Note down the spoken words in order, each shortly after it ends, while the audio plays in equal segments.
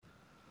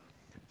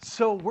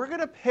So we're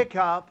going to pick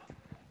up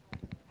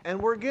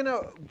and we're going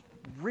to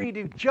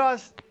redo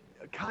just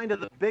kind of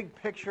the big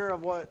picture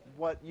of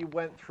what you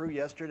went through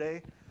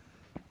yesterday.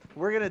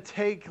 We're going to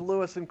take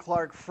Lewis and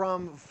Clark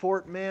from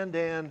Fort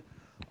Mandan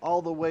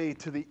all the way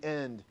to the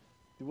end.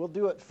 We'll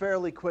do it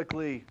fairly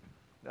quickly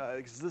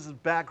because this is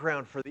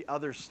background for the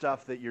other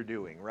stuff that you're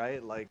doing,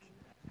 right? Like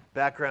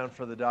background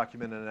for the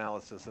document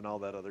analysis and all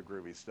that other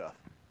groovy stuff.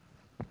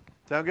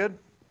 Sound good?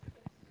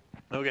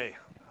 Okay.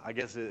 I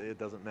guess it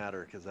doesn't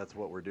matter because that's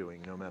what we're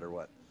doing no matter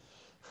what.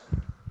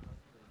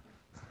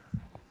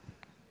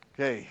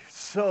 Okay,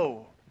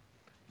 so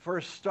for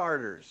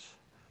starters,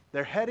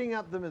 they're heading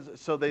up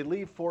so they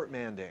leave Fort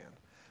Mandan.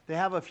 They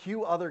have a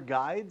few other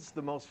guides.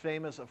 The most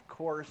famous, of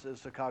course, is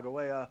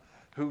Sacagawea,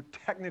 who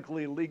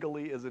technically,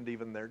 legally isn't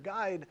even their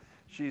guide.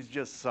 She's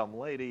just some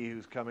lady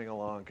who's coming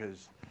along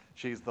because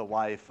she's the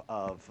wife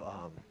of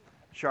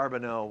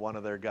Charbonneau, one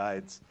of their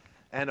guides.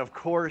 And of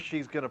course,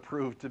 she's going to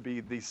prove to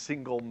be the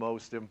single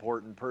most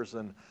important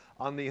person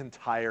on the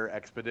entire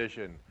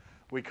expedition.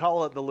 We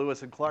call it the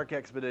Lewis and Clark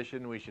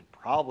expedition. We should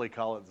probably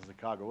call it the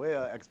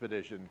Sacagawea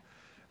expedition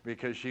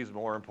because she's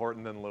more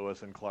important than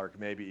Lewis and Clark,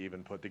 maybe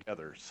even put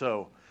together.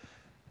 So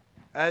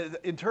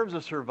in terms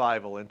of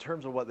survival, in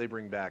terms of what they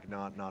bring back,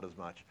 not as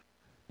much.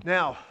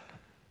 Now,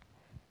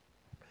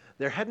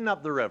 they're heading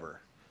up the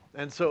river.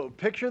 And so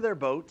picture their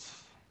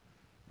boats,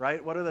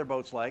 right? What are their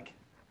boats like?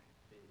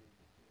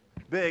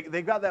 Big.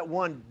 They've got that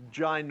one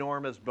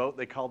ginormous boat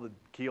they call the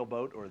keel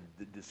boat or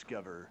the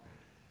Discover.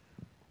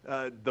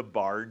 The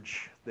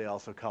barge, they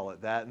also call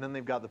it that. And then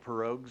they've got the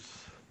pirogues,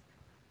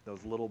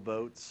 those little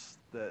boats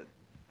that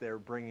they're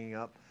bringing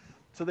up.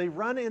 So they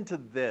run into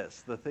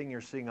this, the thing you're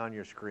seeing on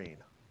your screen.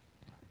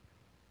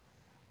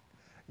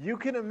 You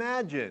can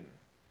imagine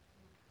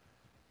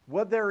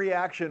what their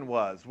reaction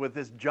was with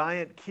this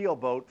giant keel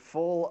boat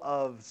full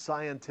of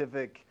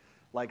scientific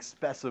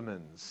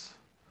specimens.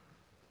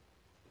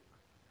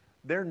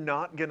 They're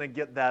not going to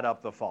get that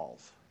up the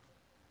falls.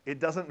 It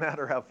doesn't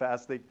matter how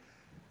fast they...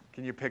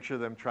 Can you picture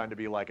them trying to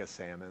be like a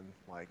salmon?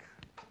 Like,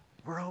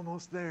 we're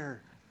almost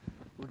there.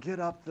 We'll get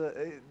up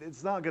the...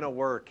 It's not going to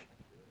work.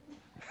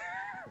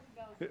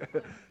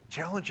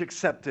 Challenge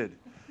accepted.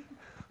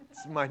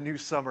 It's my new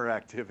summer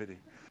activity.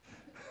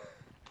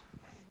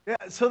 Yeah,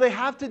 so they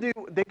have to do...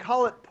 They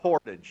call it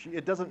portage.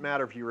 It doesn't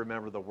matter if you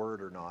remember the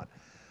word or not.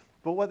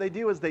 But what they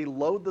do is they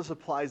load the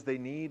supplies they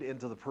need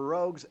into the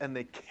pirogues and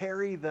they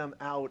carry them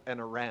out and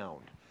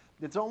around.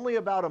 It's only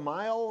about a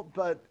mile,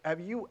 but have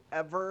you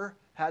ever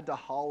had to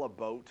haul a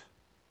boat?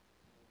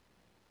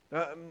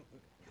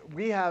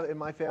 In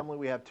my family,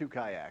 we have 2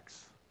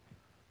 kayaks.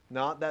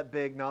 Not that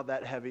big, not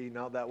that heavy,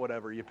 not that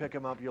whatever. You pick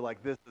them up, you're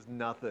like, this is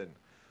nothing.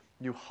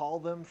 You haul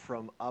them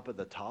from up at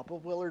the top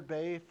of Willard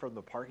Bay, from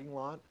the parking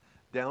lot,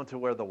 down to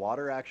where the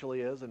water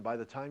actually is. And by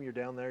the time you're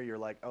down there, you're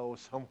like, oh,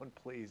 someone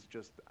please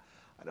just...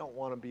 I don't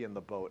want to be in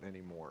the boat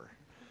anymore.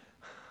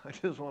 I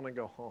just want to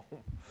go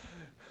home.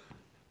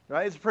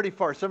 Right? It's pretty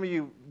far. Some of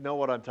you know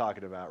what I'm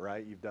talking about,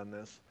 right? You've done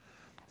this.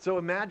 So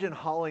imagine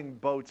hauling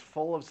boats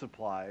full of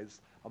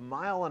supplies. 1.5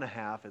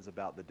 miles is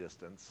about the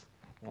distance.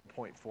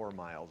 1.4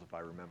 miles, if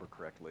I remember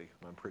correctly.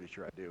 I'm pretty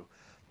sure I do.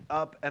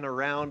 Up and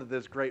around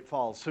this Great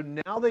Falls. So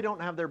now they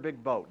don't have their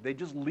big boat. They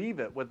just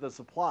leave it with the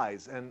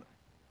supplies. And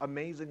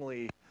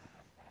amazingly,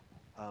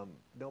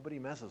 nobody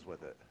messes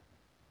with it.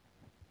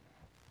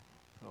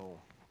 Oh.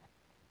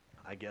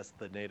 I guess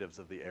the natives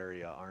of the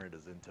area aren't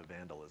as into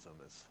vandalism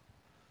as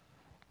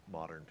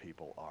modern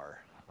people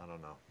are. I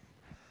don't know.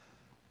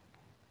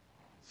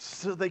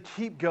 So they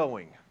keep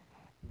going.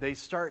 They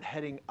start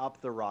heading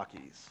up the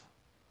Rockies.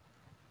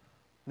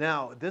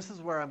 Now, this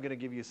is where I'm going to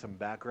give you some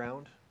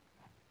background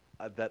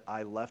that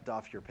I left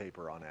off your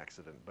paper on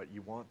accident, but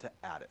you want to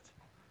add it.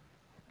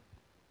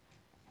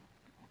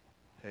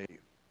 Hey,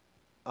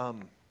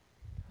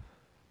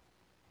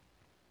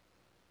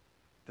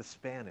 the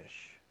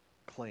Spanish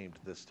claimed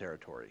this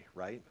territory,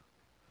 right?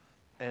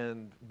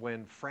 And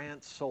when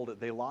France sold it,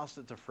 they lost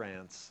it to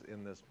France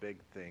in this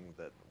big thing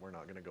that we're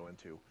not going to go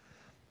into.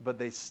 But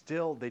they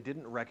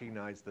didn't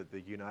recognize that the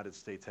United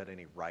States had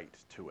any right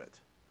to it.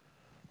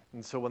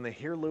 And so when they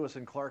hear Lewis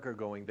and Clark are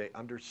going, they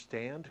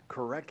understand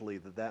correctly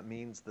that that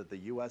means that the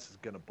U.S. is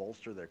going to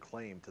bolster their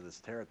claim to this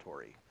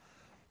territory.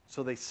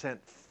 So they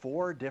sent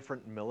 4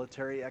 different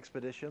military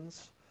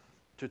expeditions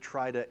to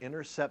try to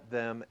intercept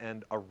them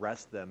and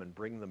arrest them and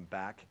bring them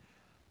back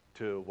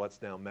to what's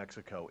now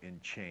Mexico in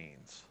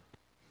chains.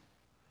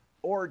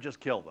 Or just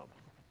kill them.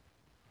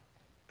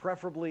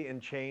 Preferably in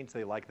chains.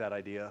 They like that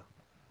idea.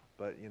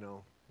 But,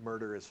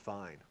 murder is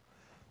fine.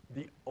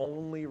 The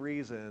only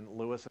reason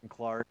Lewis and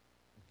Clark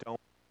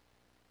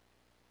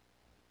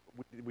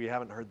we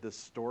haven't heard this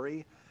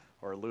story,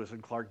 or Lewis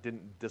and Clark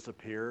didn't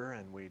disappear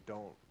and we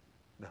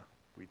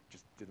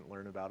just didn't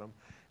learn about them,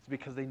 it's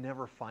because they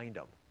never find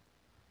them.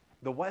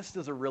 The West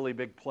is a really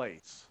big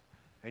place.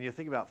 And you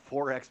think about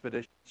 4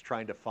 expeditions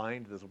trying to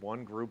find this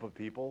one group of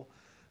people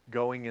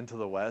going into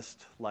the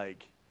West,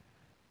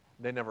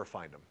 they never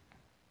find them.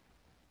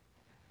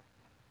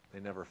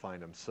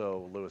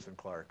 So Lewis and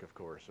Clark, of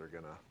course, are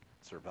going to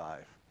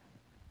survive.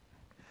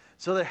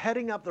 So they're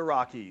heading up the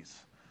Rockies.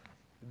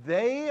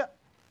 They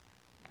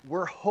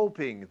were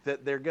hoping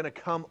that they're going to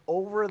come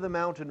over the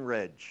mountain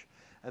ridge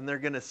and they're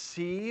going to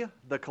see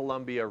the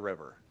Columbia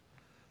River.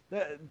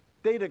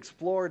 They'd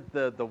explored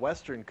the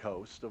western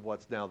coast of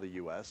what's now the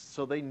U.S.,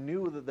 so they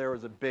knew that there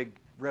was a big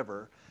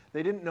river.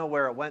 They didn't know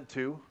where it went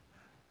to.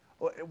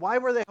 Why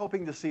were they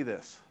hoping to see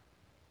this?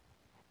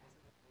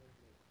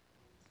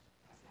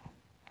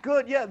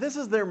 Good, yeah, this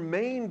is their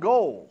main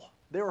goal.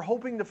 They were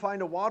hoping to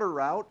find a water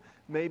route,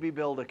 maybe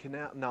build a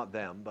canal, not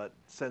them, but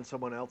send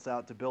someone else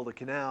out to build a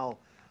canal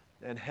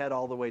and head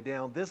all the way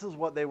down. This is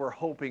what they were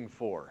hoping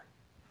for.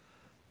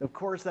 Of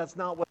course, that's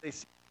not what they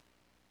see.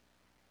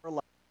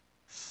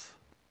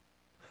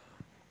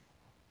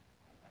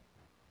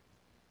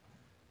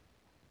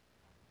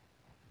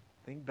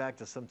 Think back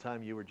to some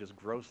time you were just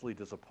grossly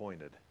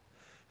disappointed.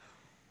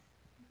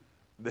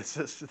 This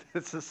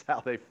is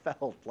how they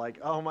felt. Like,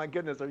 oh my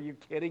goodness, are you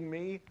kidding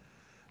me?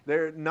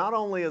 There not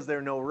only is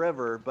there no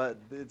river, but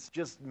it's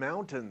just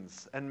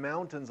mountains and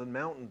mountains and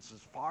mountains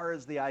as far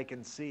as the eye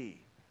can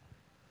see.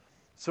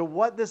 So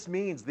what this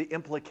means, the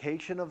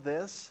implication of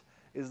this,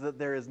 is that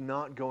there is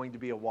not going to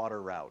be a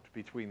water route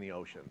between the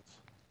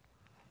oceans.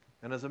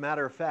 And as a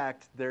matter of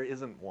fact, there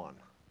isn't one.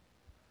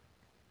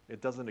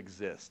 It doesn't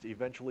exist.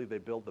 Eventually they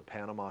build the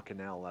Panama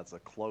Canal. That's the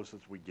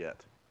closest we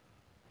get.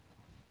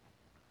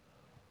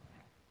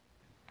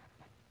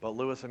 But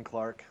Lewis and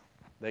Clark,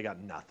 they got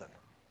nothing.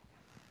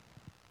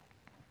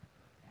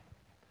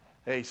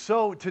 Hey,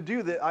 so to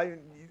do that,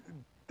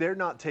 they're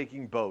not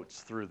taking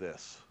boats through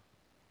this.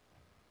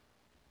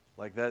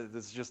 Like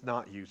that's just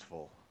not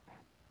useful.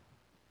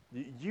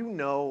 You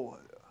know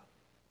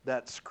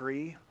that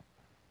scree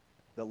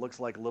that looks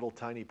like little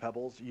tiny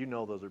pebbles? You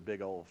know those are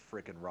big old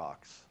frickin'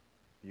 rocks.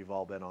 You've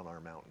all been on our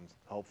mountains,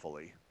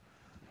 hopefully.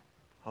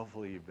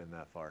 Hopefully you've been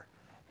that far.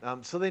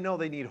 So they know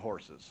they need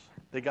horses.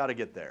 They got to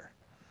get there.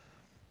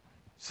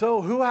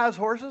 So who has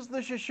horses?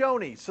 The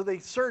Shoshone. So they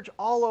search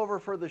all over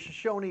for the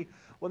Shoshone.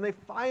 When they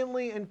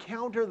finally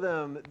encounter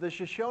them, the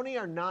Shoshone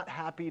are not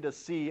happy to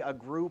see a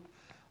group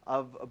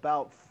of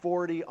about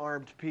 40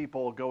 armed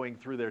people going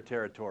through their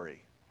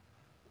territory.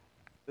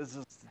 This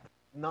is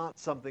not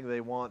something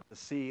they want to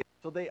see,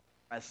 so they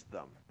arrest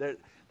them.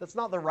 That's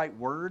not the right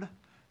word.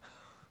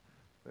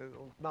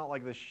 It's not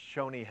like the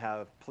Shoshone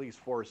have police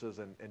forces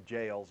and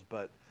jails,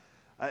 but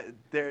I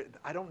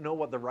don't know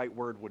what the right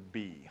word would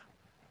be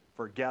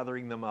for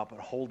gathering them up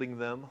and holding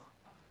them.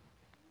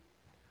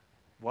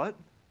 What?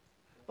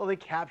 Well, they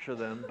capture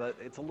them, but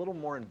it's a little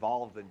more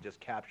involved than just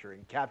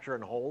capturing. Capture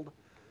and hold.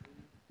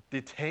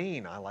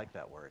 Detain, I like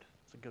that word.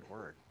 It's a good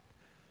word.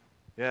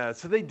 Yeah,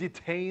 so they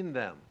detain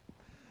them.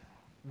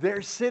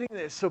 They're sitting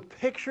there. So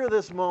picture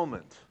this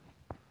moment.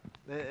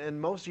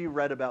 And most of you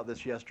read about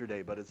this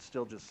yesterday, but it's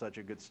still just such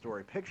a good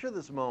story. Picture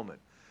this moment.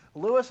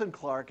 Lewis and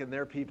Clark and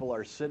their people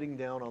are sitting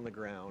down on the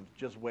ground,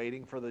 just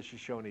waiting for the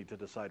Shoshone to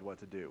decide what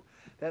to do.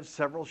 They have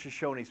several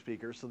Shoshone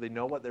speakers, so they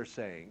know what they're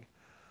saying.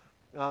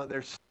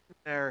 They're sitting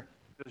there.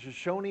 The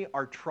Shoshone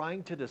are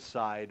trying to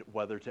decide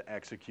whether to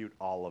execute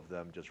all of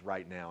them just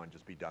right now and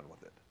just be done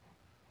with it.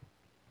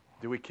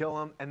 Do we kill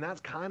them? And that's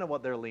kind of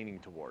what they're leaning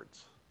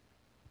towards.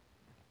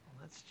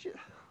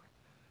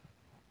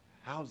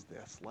 How's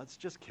this? Let's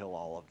just kill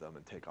all of them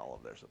and take all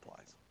of their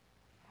supplies.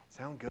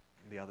 Sound good?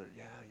 The other,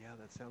 yeah,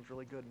 that sounds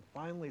really good. And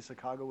finally,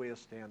 Sacagawea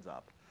stands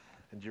up.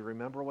 And do you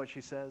remember what she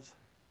says?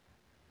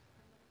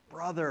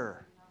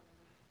 Brother,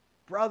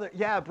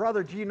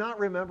 do you not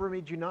remember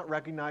me? Do you not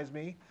recognize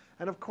me?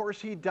 And of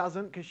course he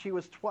doesn't, because she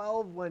was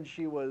 12 when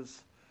she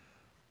was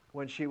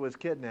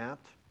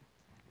kidnapped.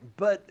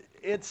 But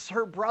it's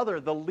her brother,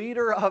 the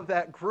leader of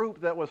that group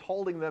that was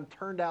holding them,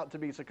 turned out to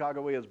be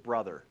Sacagawea's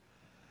brother.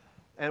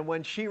 And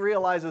when she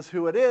realizes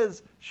who it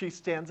is, she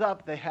stands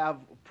up. They have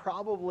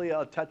probably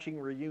a touching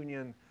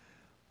reunion.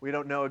 We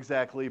don't know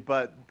exactly,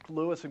 but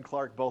Lewis and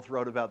Clark both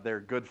wrote about their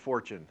good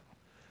fortune.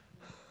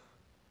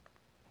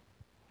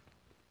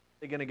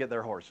 They're going to get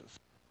their horses.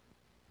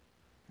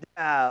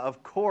 Yeah,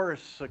 of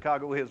course,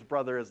 Sacagawea's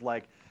brother is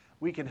like,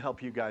 we can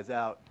help you guys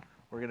out.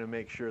 We're going to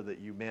make sure that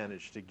you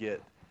manage to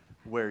get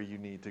where you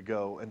need to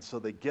go. And so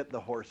they get the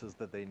horses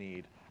that they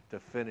need to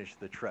finish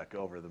the trek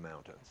over the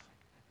mountains.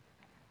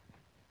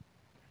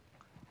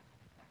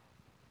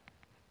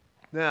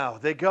 Now,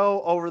 they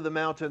go over the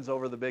mountains,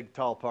 over the big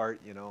tall part,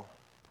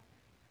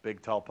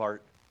 big tall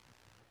part.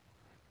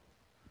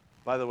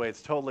 By the way,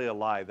 it's totally a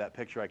lie. That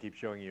picture I keep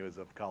showing you is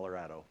of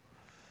Colorado.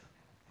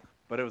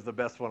 But it was the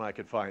best one I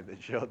could find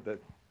that showed the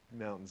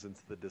mountains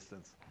into the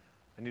distance.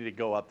 I need to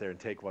go up there and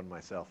take one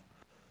myself.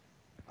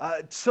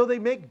 So they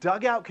make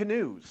dugout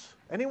canoes.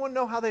 Anyone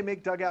know how they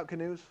make dugout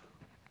canoes?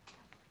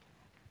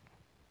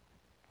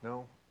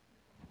 No?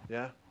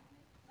 Yeah?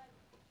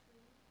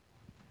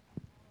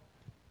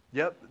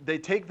 Yep, they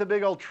take the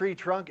big old tree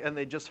trunk and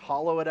they just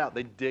hollow it out.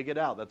 They dig it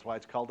out. That's why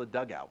it's called a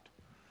dugout.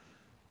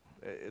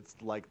 It's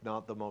like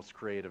not the most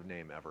creative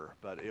name ever,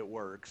 but it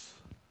works.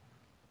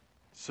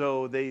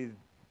 So they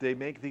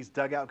make these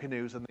dugout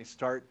canoes and they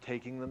start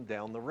taking them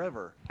down the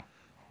river.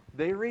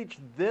 They reach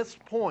this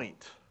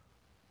point.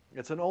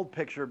 It's an old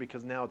picture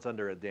because now it's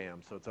under a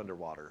dam, so it's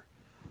underwater.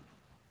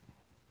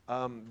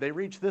 They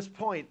reach this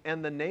point,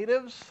 and the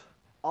natives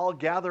all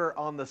gather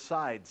on the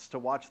sides to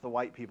watch the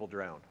white people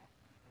drown.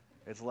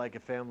 It's like a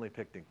family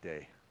picnic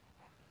day.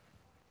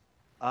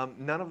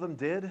 None of them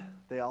did.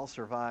 They all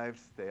survived.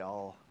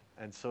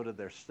 And so did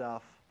their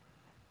stuff.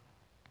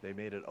 They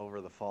made it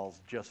over the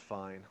falls just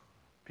fine.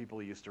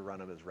 People used to run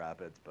them as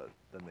rapids, but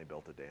then they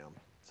built a dam,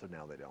 so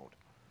now they don't.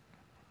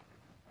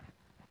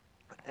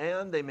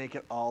 And they make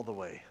it all the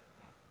way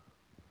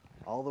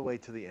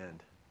to the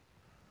end.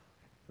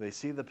 They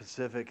see the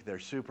Pacific. They're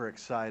super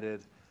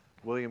excited.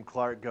 William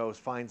Clark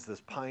finds this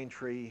pine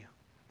tree,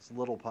 this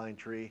little pine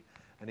tree,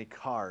 and he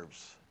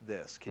carves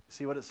this. Can you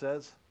see what it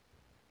says?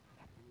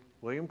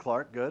 William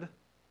Clark, good.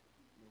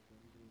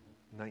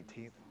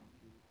 19th.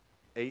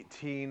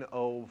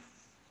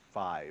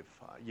 1805.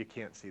 You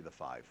can't see the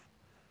 5.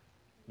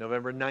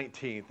 November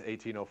 19th,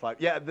 1805.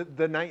 Yeah,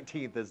 the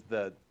 19th is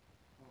the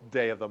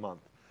day of the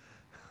month.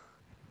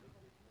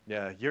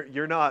 Yeah,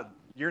 you're not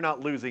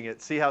losing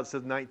it. See how it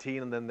says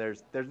 19 and then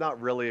there's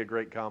not really a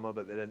great comma,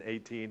 but then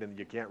 18 and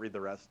you can't read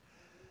the rest.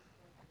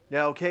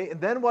 Yeah, okay.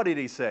 And then what did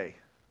he say?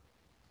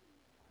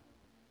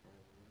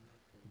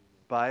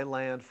 By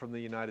land from the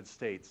United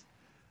States.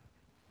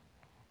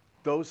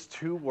 Those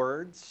 2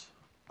 words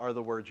are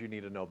the words you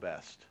need to know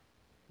best.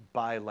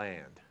 By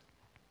land.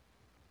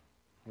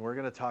 And we're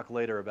going to talk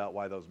later about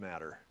why those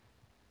matter.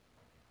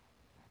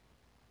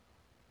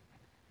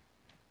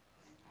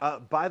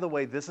 By the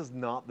way, this is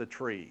not the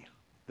tree.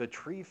 The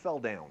tree fell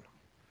down.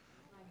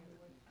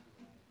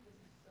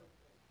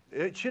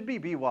 It should be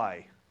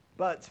BY,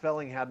 but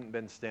spelling hadn't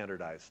been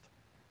standardized.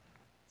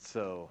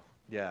 So,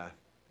 yeah,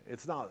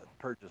 it's not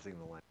purchasing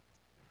the land.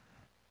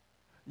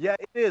 Yeah,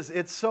 it is.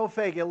 It's so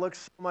fake. It looks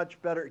so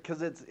much better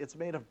because it's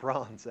made of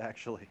bronze,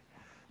 actually.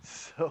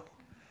 So,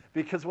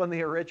 because when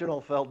the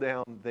original fell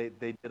down, they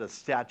did a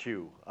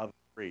statue of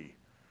a tree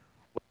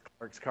with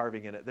Clark's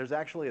carving in it. There's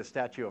actually a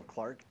statue of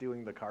Clark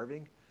doing the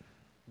carving,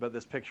 but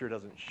this picture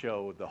doesn't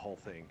show the whole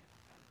thing.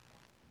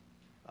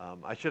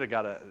 I should have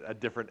got a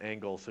different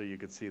angle so you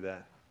could see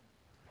that.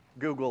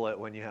 Google it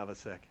when you have a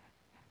sec.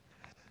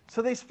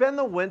 So they spend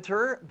the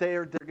winter.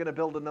 They're going to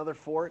build another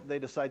fort. They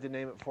decide to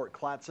name it Fort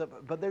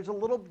Clatsop. But there's a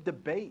little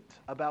debate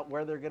about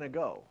where they're going to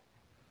go.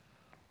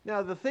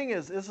 Now, the thing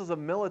is, this is a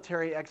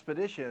military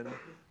expedition,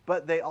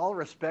 but they all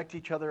respect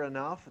each other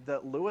enough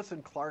that Lewis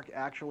and Clark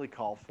actually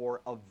call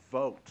for a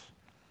vote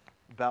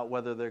about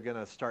whether they're going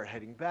to start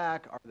heading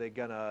back. Are they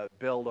going to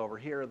build over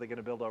here? Are they going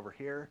to build over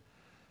here?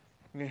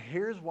 And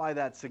here's why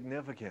that's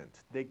significant.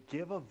 They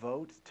give a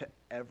vote to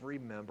every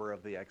member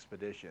of the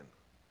expedition.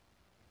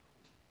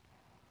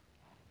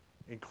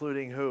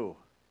 Including who?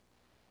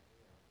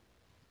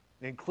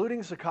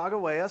 Including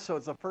Sacagawea, so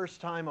it's the first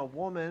time a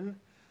woman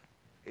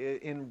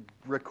in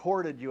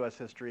recorded U.S.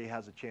 history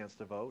has a chance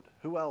to vote.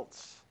 Who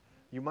else?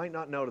 You might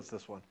not notice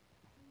this one.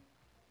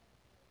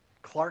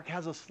 Clark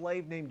has a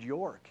slave named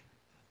York.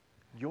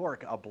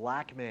 York, a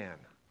black man,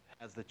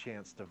 has the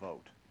chance to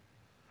vote.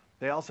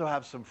 They also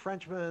have some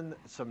Frenchmen,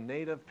 some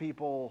native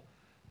people,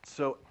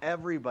 so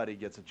everybody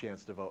gets a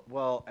chance to vote.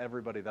 Well,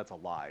 everybody, that's a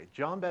lie.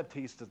 John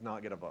Baptiste does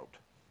not get a vote.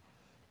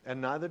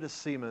 And neither does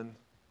Seaman,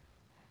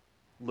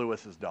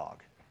 Lewis's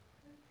dog.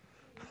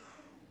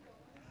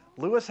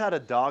 Lewis had a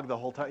dog the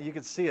whole time. You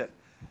could see it.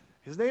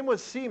 His name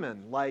was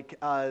Seaman, like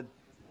the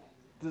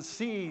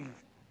sea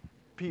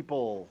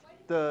people,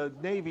 the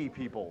Navy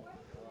people.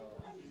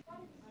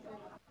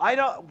 I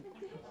don't.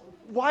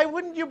 Why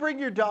wouldn't you bring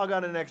your dog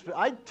on an expedition?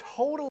 I'd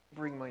totally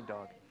bring my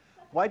dog.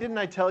 Why didn't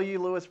I tell you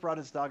Lewis brought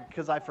his dog?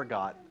 Because I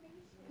forgot.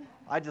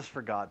 I just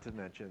forgot to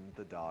mention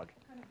the dog.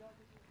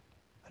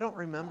 I don't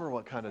remember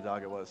what kind of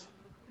dog it was.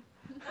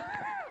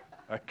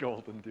 A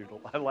golden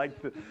doodle. I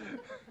liked it.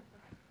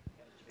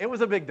 It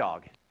was a big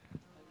dog.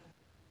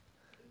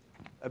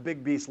 A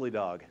big beastly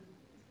dog.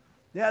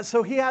 Yeah,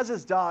 so he has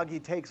his dog he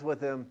takes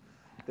with him.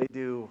 They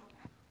do.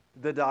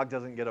 The dog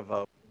doesn't get a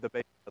vote. The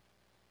baby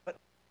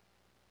doesn't.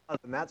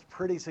 And that's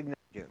pretty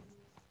significant.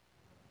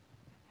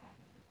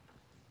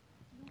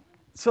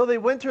 So they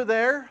winter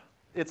there.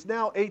 It's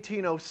now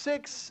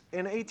 1806.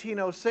 In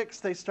 1806,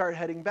 they start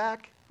heading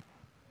back.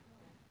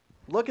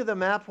 Look at the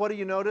map. What do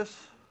you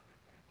notice?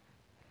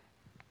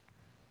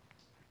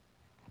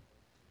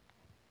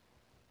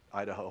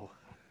 Idaho.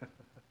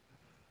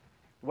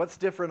 What's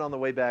different on the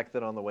way back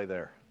than on the way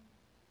there?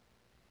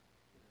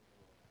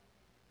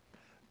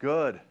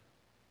 Good.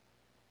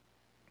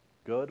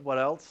 Good. What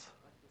else?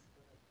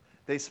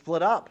 They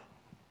split up.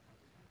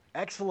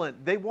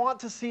 Excellent. They want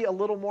to see a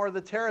little more of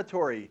the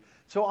territory.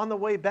 So on the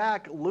way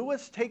back,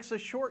 Lewis takes a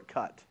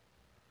shortcut.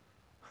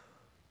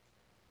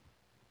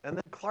 And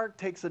then Clark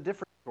takes a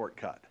different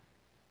shortcut.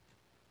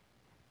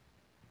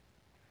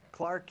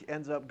 Clark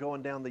ends up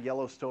going down the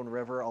Yellowstone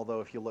River,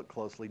 although if you look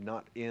closely,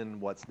 not in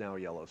what's now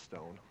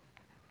Yellowstone.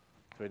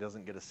 So he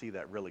doesn't get to see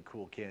that really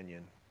cool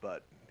canyon,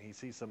 but he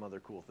sees some other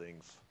cool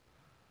things.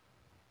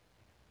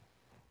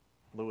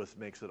 Lewis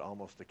makes it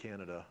almost to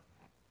Canada.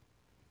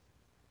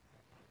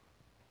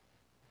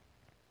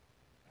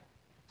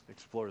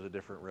 explores a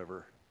different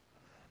river.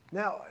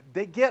 Now,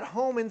 they get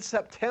home in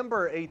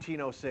September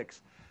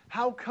 1806.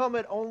 How come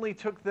it only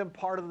took them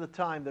part of the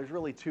time? There's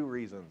really two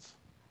reasons.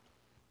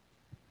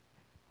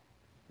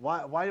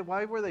 Why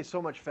were they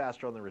so much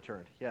faster on the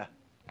return? Yeah.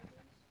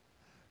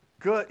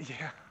 Good.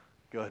 Yeah,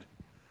 good.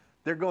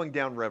 They're going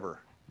downriver.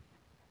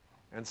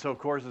 And so, of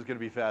course, it's going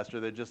to be faster.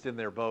 They're just in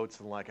their boats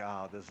and like,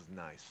 oh, this is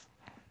nice.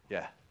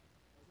 Yeah.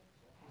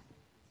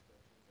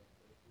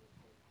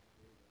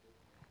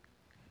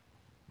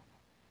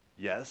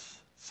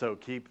 Yes. So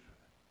keep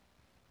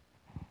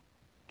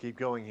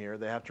going here.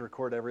 They have to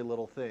record every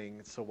little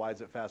thing. So why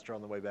is it faster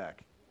on the way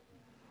back?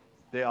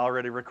 They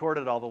already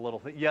recorded all the little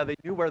things. Yeah, they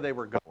knew where they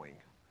were going.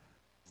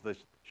 The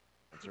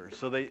answer.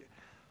 So they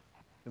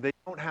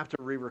don't have to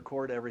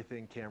re-record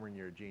everything. Cameron,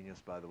 you're a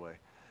genius, by the way.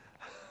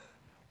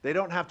 They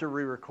don't have to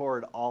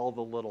re-record all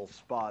the little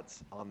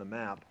spots on the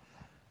map.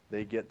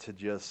 They get to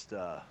just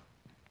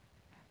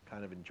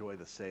kind of enjoy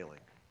the sailing.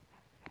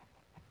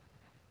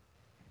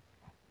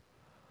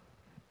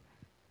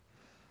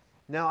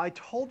 Now, I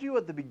told you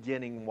at the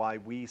beginning why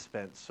we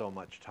spent so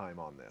much time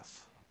on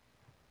this.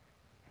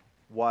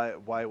 Why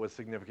it was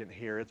significant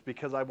here. It's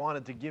because I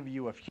wanted to give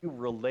you a few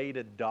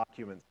related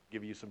documents to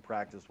give you some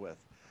practice with.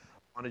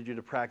 I wanted you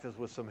to practice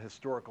with some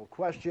historical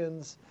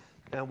questions,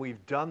 and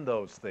we've done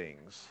those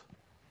things.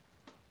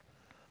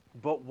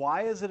 But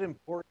why is it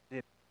important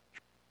in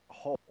a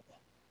whole?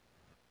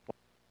 What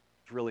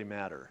does really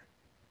matter?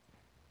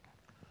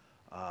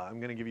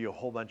 I'm going to give you a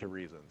whole bunch of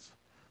reasons.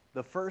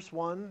 The first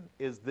one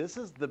is this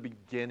is the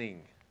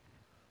beginning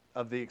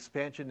of the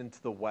expansion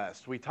into the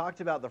West. We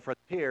talked about the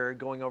frontier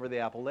going over the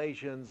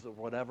Appalachians or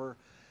whatever,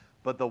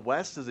 but the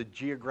West is a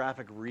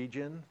geographic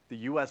region, the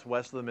U.S.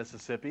 west of the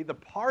Mississippi, the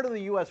part of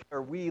the U.S.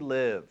 where we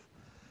live.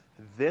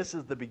 This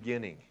is the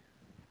beginning.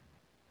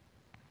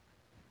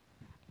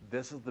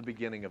 This is the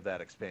beginning of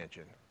that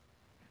expansion.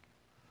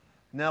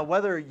 Now,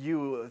 whether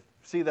you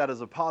see that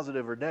as a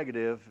positive or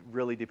negative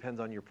really depends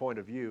on your point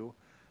of view,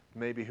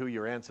 maybe who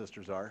your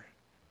ancestors are.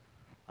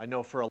 I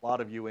know for a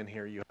lot of you in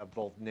here, you have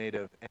both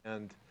native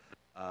and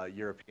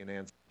European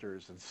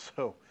ancestors, and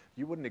so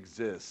you wouldn't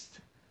exist.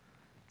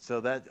 So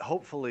that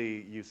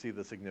hopefully you see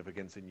the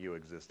significance in you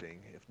existing.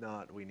 If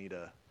not, we need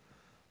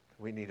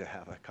to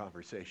have a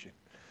conversation.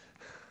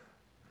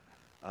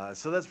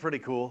 So that's pretty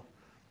cool.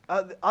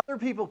 Other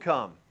people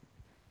come.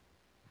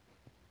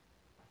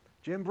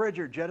 Jim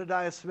Bridger,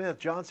 Jedediah Smith,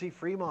 John C.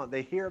 Fremont,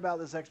 they hear about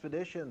this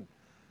expedition.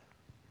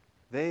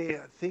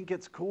 They think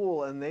it's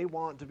cool, and they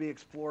want to be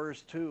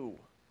explorers too.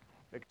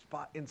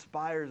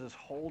 Inspires this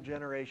whole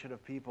generation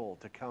of people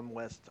to come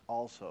west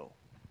also.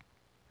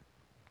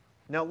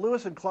 Now,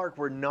 Lewis and Clark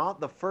were not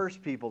the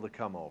first people to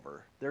come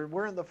over. They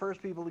weren't the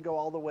first people to go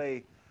all the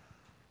way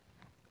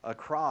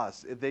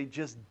across. They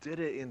just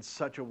did it in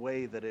such a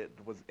way that it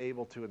was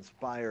able to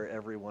inspire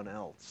everyone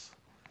else.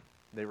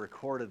 They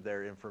recorded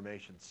their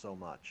information so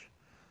much,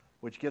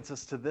 which gets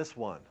us to this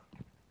one.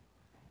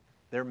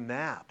 They're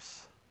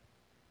maps.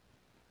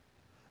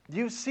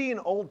 You've seen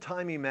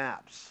old-timey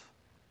maps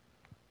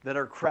that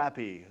are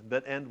crappy,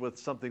 that end with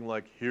something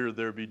like, "Here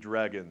there be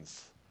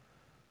dragons,"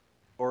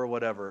 or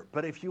whatever.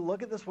 But if you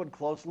look at this one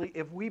closely,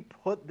 if we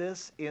put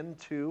this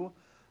into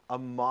a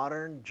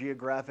modern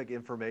geographic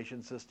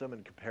information system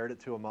and compared it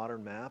to a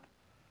modern map,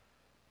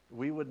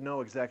 we would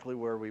know exactly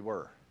where we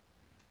were.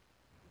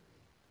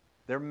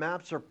 Their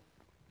maps are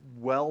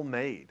well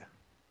made.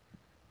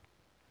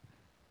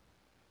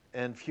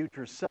 And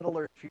future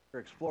settlers, future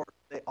explorers,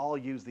 they all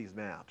use these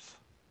maps.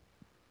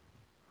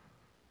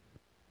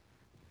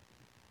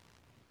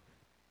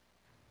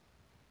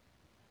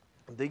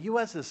 The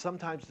U.S. is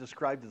sometimes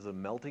described as a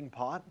melting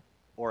pot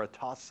or a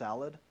tossed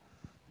salad,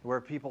 where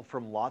people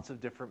from lots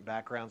of different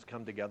backgrounds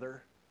come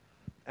together,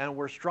 and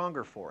we're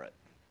stronger for it.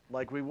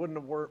 Like we wouldn't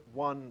have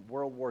won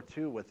World War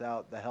II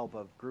without the help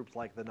of groups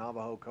like the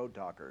Navajo Code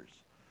Talkers,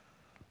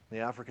 the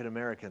African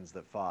Americans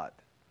that fought,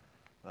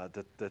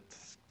 the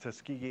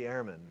Tuskegee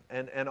Airmen,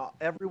 and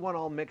everyone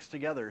all mixed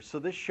together. So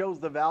this shows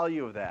the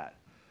value of that.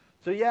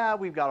 So yeah,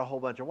 we've got a whole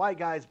bunch of white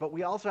guys, but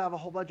we also have a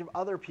whole bunch of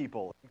other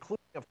people, including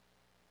a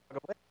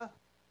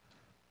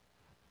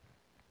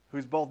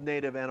who's both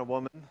native and a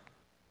woman.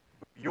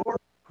 York,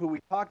 who we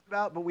talked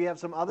about, but we have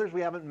some others we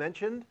haven't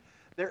mentioned.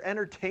 Their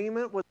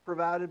entertainment was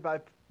provided by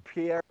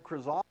Pierre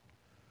Crozat.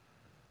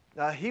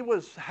 He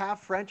was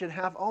half French and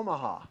half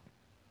Omaha.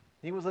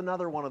 He was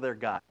another one of their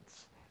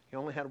guides. He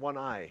only had one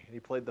eye, and he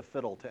played the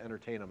fiddle to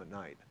entertain them at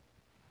night.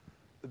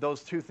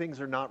 Those two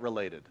things are not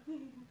related.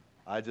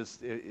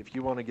 If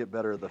you want to get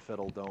better at the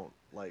fiddle, don't,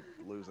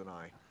 lose an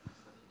eye.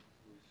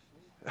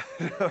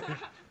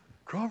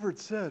 Crawford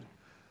said.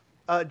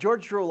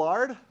 George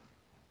Drouillard,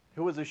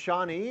 who was a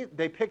Shawnee,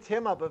 they picked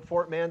him up at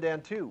Fort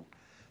Mandan too.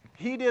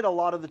 He did a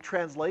lot of the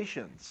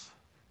translations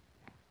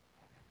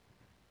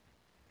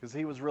because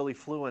he was really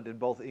fluent in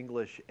both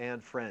English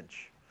and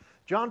French.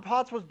 John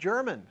Potts was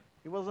German.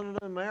 He wasn't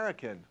an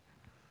American.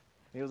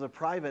 He was a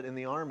private in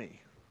the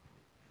army.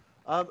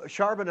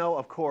 Charbonneau,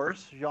 of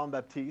course,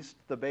 Jean-Baptiste,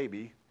 the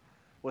baby,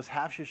 was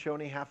half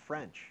Shoshone, half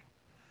French.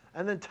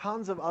 And then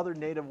tons of other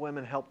Native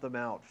women helped them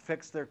out,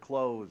 fixed their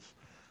clothes,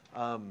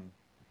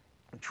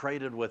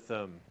 traded with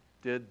them,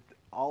 did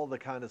all the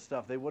kind of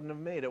stuff. They wouldn't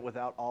have made it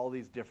without all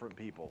these different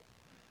people.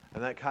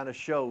 And that kind of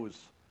shows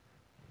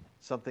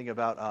something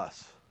about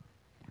us.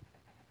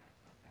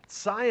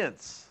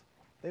 Science.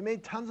 They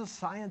made tons of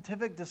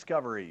scientific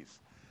discoveries.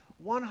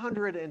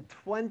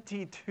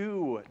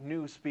 122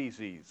 new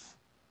species,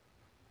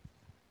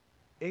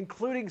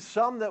 including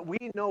some that we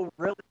know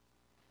really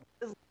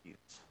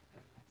grizzlies.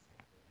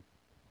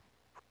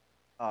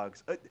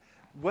 Dogs.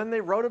 When they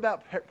wrote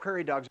about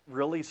prairie dogs, it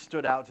really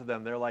stood out to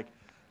them. They're like,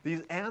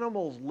 these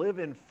animals live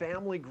in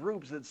family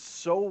groups. It's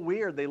so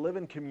weird. They live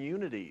in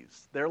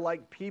communities. They're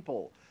like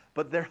people,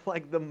 but they're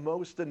like the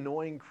most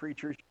annoying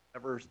creatures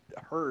you've ever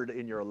heard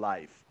in your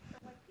life.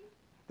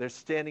 They're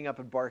standing up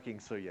and barking,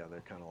 so yeah, they're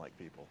kind of like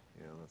people.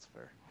 Yeah, that's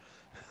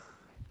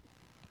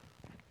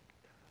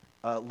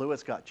fair.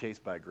 Lewis got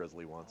chased by a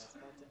grizzly once.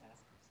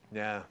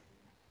 Yeah,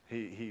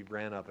 he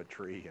ran up a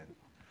tree, and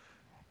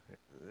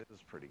it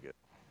was pretty good.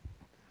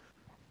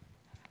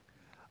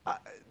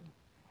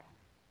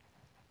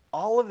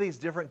 All of these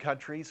different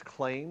countries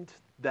claimed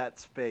that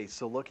space.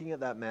 So looking at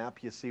that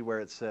map, you see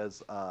where it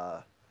says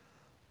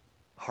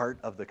heart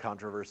of the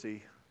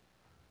controversy.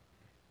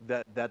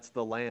 That's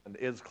the land.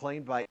 It was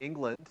claimed by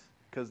England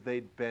because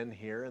they'd been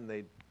here and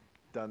they'd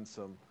done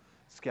some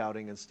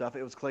scouting and stuff.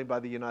 It was claimed by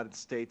the United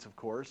States, of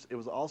course. It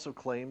was also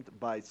claimed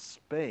by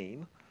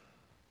Spain,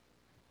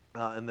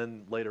 and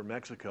then later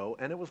Mexico.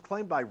 And it was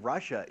claimed by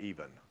Russia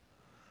even.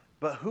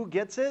 But who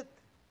gets it?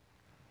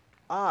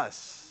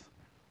 Us.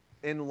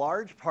 In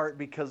large part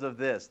because of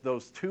this,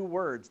 those two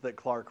words that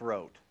Clark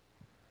wrote,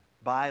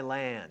 by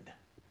land.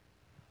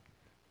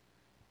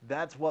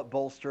 That's what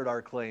bolstered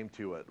our claim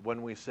to it.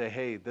 When we say,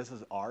 hey, this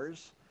is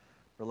ours,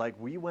 we're like,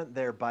 we went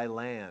there by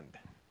land.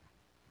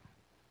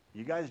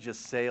 You guys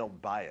just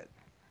sailed by it.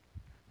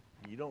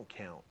 You don't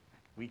count.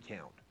 We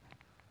count.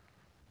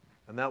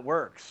 And that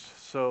works.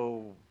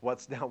 So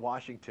what's now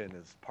Washington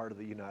is part of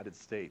the United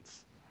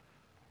States.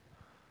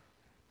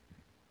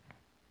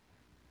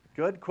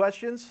 Good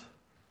questions?